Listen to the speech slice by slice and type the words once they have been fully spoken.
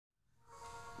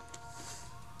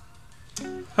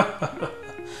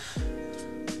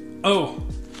Oh,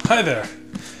 hi there.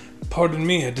 Pardon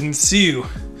me, I didn't see you.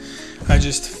 I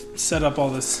just set up all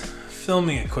this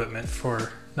filming equipment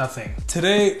for nothing.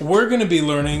 Today, we're going to be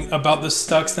learning about the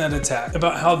Stuxnet attack,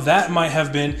 about how that might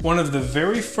have been one of the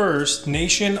very first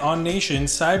nation-on-nation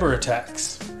cyber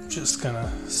attacks. I'm just gonna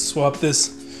swap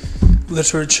this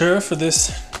literature for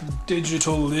this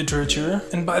digital literature.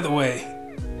 And by the way,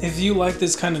 if you like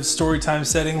this kind of storytime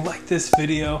setting, like this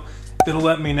video, it'll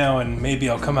let me know and maybe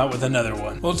I'll come out with another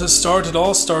one. Well, to start, it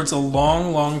all starts a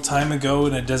long, long time ago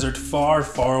in a desert far,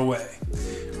 far away.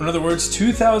 In other words,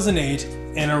 2008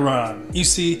 in Iran. You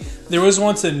see, there was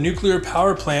once a nuclear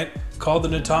power plant called the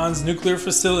Natanz nuclear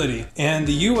facility, and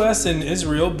the US and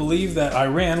Israel believed that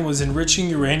Iran was enriching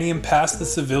uranium past the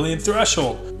civilian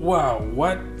threshold. Wow,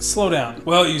 what? Slow down.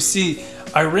 Well, you see,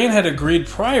 Iran had agreed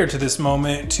prior to this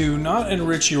moment to not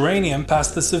enrich uranium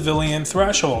past the civilian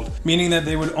threshold, meaning that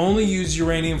they would only use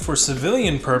uranium for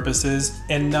civilian purposes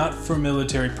and not for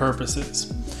military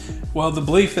purposes. Well, the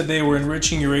belief that they were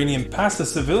enriching uranium past the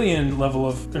civilian level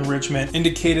of enrichment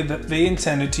indicated that they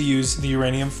intended to use the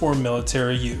uranium for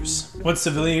military use. What's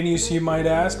civilian use, you might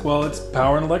ask? Well, it's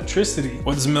power and electricity.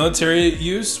 What's military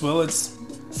use? Well, it's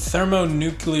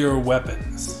thermonuclear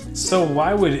weapons. So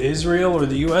why would Israel or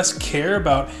the US care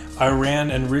about Iran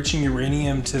enriching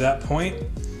uranium to that point?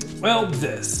 Well,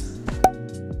 this.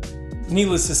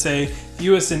 Needless to say,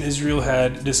 the US and Israel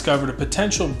had discovered a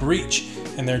potential breach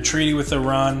in their treaty with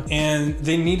Iran, and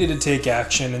they needed to take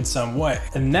action in some way.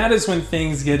 And that is when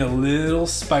things get a little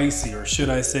spicy, or should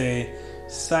I say,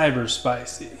 cyber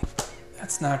spicy.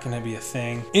 That's not going to be a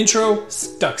thing. Intro,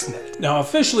 Stuxnet. Now,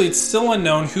 officially, it's still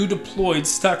unknown who deployed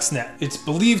Stuxnet. It's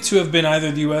believed to have been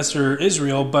either the US or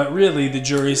Israel, but really, the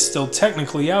jury's still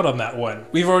technically out on that one.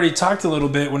 We've already talked a little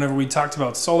bit whenever we talked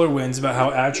about SolarWinds about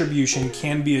how attribution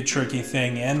can be a tricky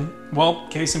thing, and, well,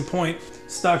 case in point,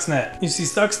 Stuxnet. You see,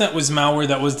 Stuxnet was malware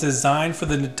that was designed for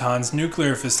the Natanz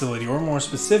nuclear facility, or more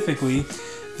specifically,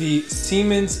 the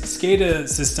Siemens SCADA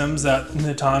systems that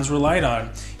Natanz relied on.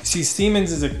 You see,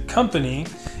 Siemens is a company,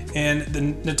 and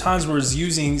the Natanz was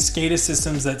using SCADA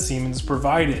systems that Siemens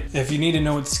provided. If you need to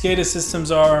know what SCADA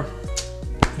systems are,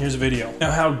 here's a video.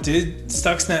 Now, how did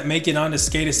Stuxnet make it onto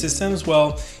SCADA systems?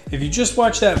 Well, if you just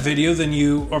watch that video, then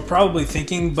you are probably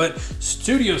thinking, but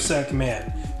StudioSec man,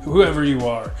 whoever you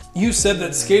are, you said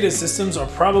that SCADA systems are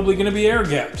probably going to be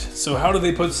air-gapped. So how do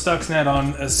they put Stuxnet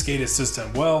on a SCADA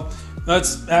system? Well,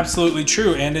 that's absolutely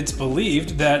true, and it's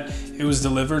believed that it was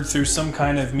delivered through some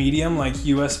kind of medium like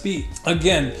USB.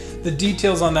 Again, the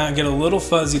details on that get a little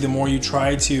fuzzy the more you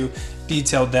try to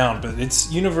detail down, but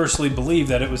it's universally believed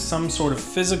that it was some sort of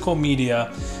physical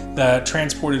media that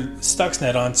transported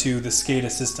Stuxnet onto the SCADA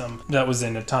system that was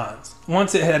in Natanz.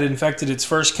 Once it had infected its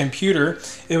first computer,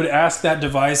 it would ask that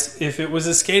device if it was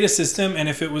a SCADA system and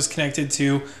if it was connected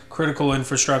to critical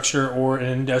infrastructure or an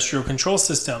industrial control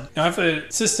system. Now, if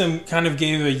a system kind of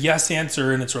gave a yes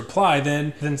answer in its reply,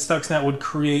 then Stuxnet would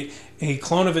create a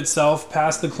clone of itself,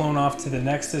 pass the clone off to the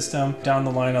next system down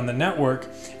the line on the network,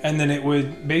 and then it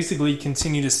would basically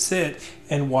continue to sit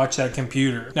and watch that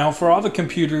computer. Now, for all the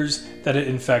computers that it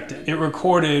infected, it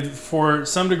recorded for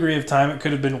some degree of time. It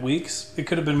could have been weeks, it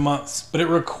could have been months, but it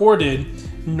recorded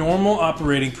normal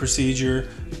operating procedure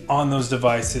on those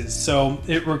devices. So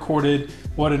it recorded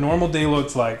what a normal day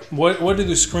looks like. What do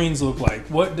the screens look like?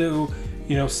 What do,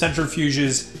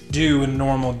 centrifuges do in a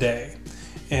normal day?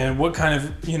 And what kind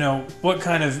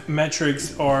of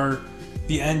metrics are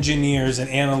the engineers and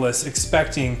analysts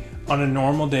expecting on a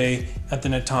normal day at the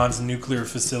Natanz nuclear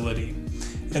facility?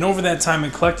 And over that time,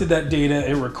 it collected that data,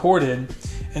 it recorded,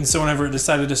 and so whenever it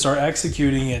decided to start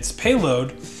executing its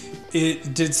payload,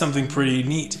 it did something pretty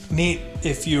neat. Neat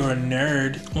if you're a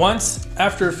nerd. Once,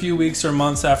 after a few weeks or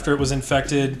months after it was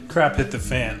infected, crap hit the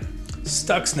fan.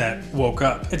 Stuxnet woke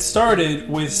up. It started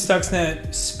with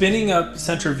Stuxnet spinning up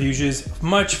centrifuges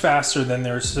much faster than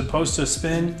they're supposed to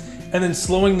spin, and then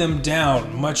slowing them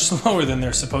down much slower than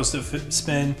they're supposed to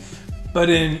spin, but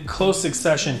in close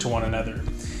succession to one another.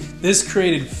 This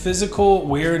created physical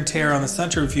wear and tear on the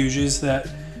centrifuges that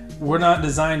were not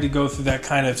designed to go through that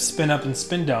kind of spin up and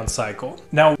spin down cycle.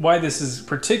 Now, why this is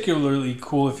particularly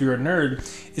cool if you're a nerd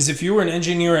is if you were an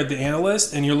engineer at the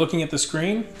analyst and you're looking at the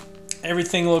screen,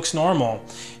 everything looks normal.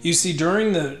 You see,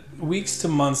 during the weeks to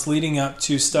months leading up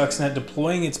to Stuxnet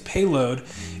deploying its payload,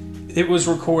 it was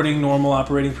recording normal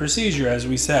operating procedure, as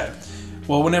we said.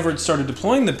 Well, whenever it started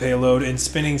deploying the payload and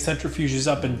spinning centrifuges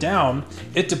up and down,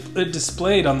 it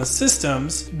displayed on the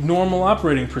systems normal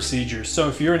operating procedures. So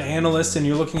if you're an analyst and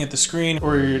you're looking at the screen,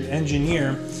 or you're an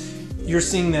engineer, you're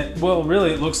seeing that, well,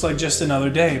 really, it looks like just another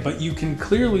day, but you can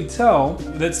clearly tell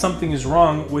that something is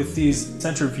wrong with these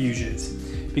centrifuges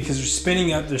because they're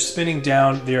spinning up, they're spinning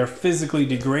down, they are physically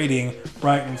degrading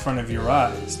right in front of your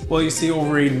eyes. Well, you see,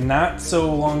 over a not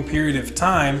so long period of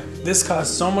time, this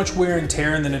caused so much wear and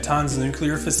tear in the Natanz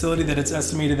nuclear facility that it's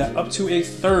estimated that up to a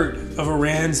third of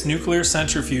Iran's nuclear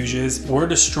centrifuges were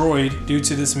destroyed due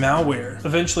to this malware.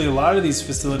 Eventually, a lot of these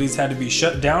facilities had to be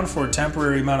shut down for a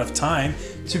temporary amount of time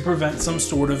to prevent some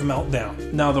sort of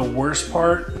meltdown. Now, the worst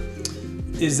part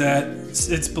is that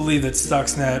it's believed that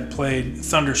Stuxnet played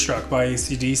Thunderstruck by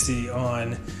AC/DC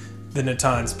on the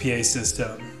Natanz PA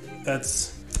system.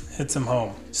 That's hits them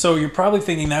home. So you're probably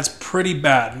thinking that's pretty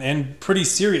bad and pretty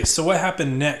serious. So what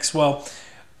happened next? Well,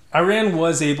 Iran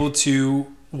was able to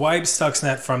wipe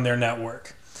Stuxnet from their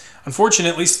network.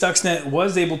 Unfortunately, Stuxnet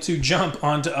was able to jump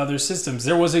onto other systems.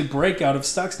 There was a breakout of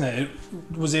Stuxnet. It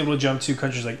was able to jump to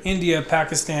countries like India,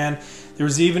 Pakistan. There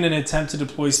was even an attempt to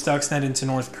deploy Stuxnet into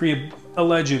North Korea,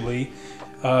 allegedly,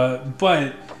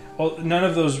 but none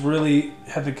of those really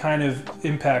had the kind of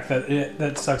impact that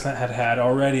Stuxnet had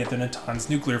already at the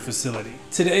Natanz nuclear facility.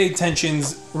 Today,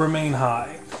 tensions remain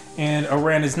high, and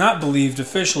Iran is not believed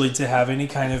officially to have any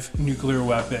kind of nuclear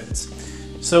weapons.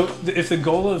 So if the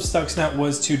goal of Stuxnet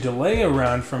was to delay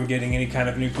Iran from getting any kind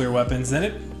of nuclear weapons, then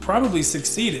it probably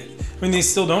succeeded. I mean, they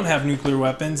still don't have nuclear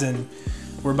weapons, and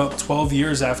we're about 12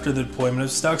 years after the deployment of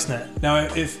Stuxnet. Now,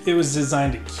 if it was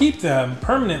designed to keep them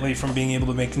permanently from being able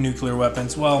to make nuclear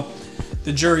weapons, well,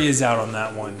 the jury is out on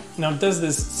that one. Now, does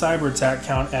this cyber attack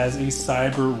count as a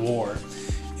cyber war?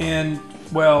 And,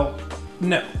 well,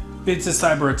 no, it's a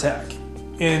cyber attack.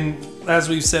 And as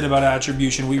we've said about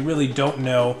attribution, we really don't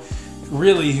know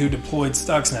really who deployed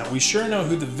Stuxnet. We sure know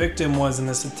who the victim was in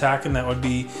this attack, and that would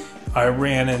be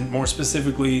Iran, and more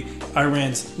specifically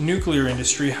Iran's nuclear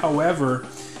industry. However,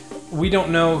 we don't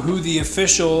know who the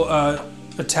official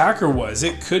attacker was.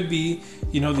 It could be,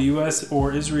 the US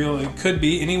or Israel. It could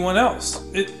be anyone else.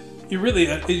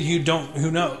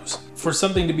 Who knows? For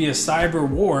something to be a cyber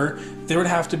war, there would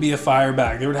have to be a fire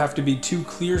back. There would have to be two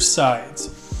clear sides,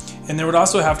 and there would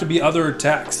also have to be other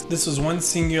attacks. This was one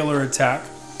singular attack.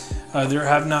 There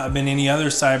have not been any other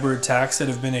cyber attacks that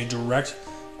have been a direct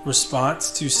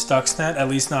response to Stuxnet, at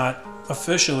least not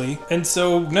officially. And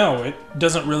so, no, it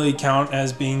doesn't really count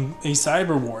as being a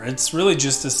cyber war. It's really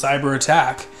just a cyber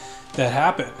attack that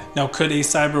happened. Now, could a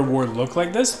cyber war look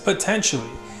like this?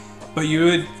 Potentially. But you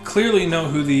would clearly know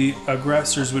who the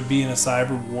aggressors would be in a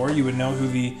cyber war. You would know who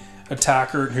the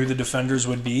attacker and who the defenders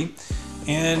would be.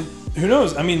 And who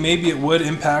knows? I mean, maybe it would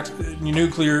impact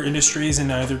nuclear industries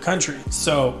in either country.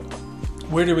 So,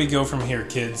 where do we go from here,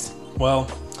 kids? Well,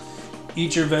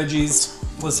 eat your veggies,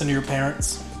 listen to your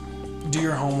parents, do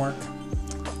your homework,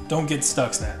 don't get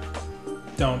Stuxnet.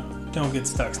 Don't get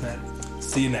Stuxnet.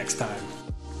 See you next time.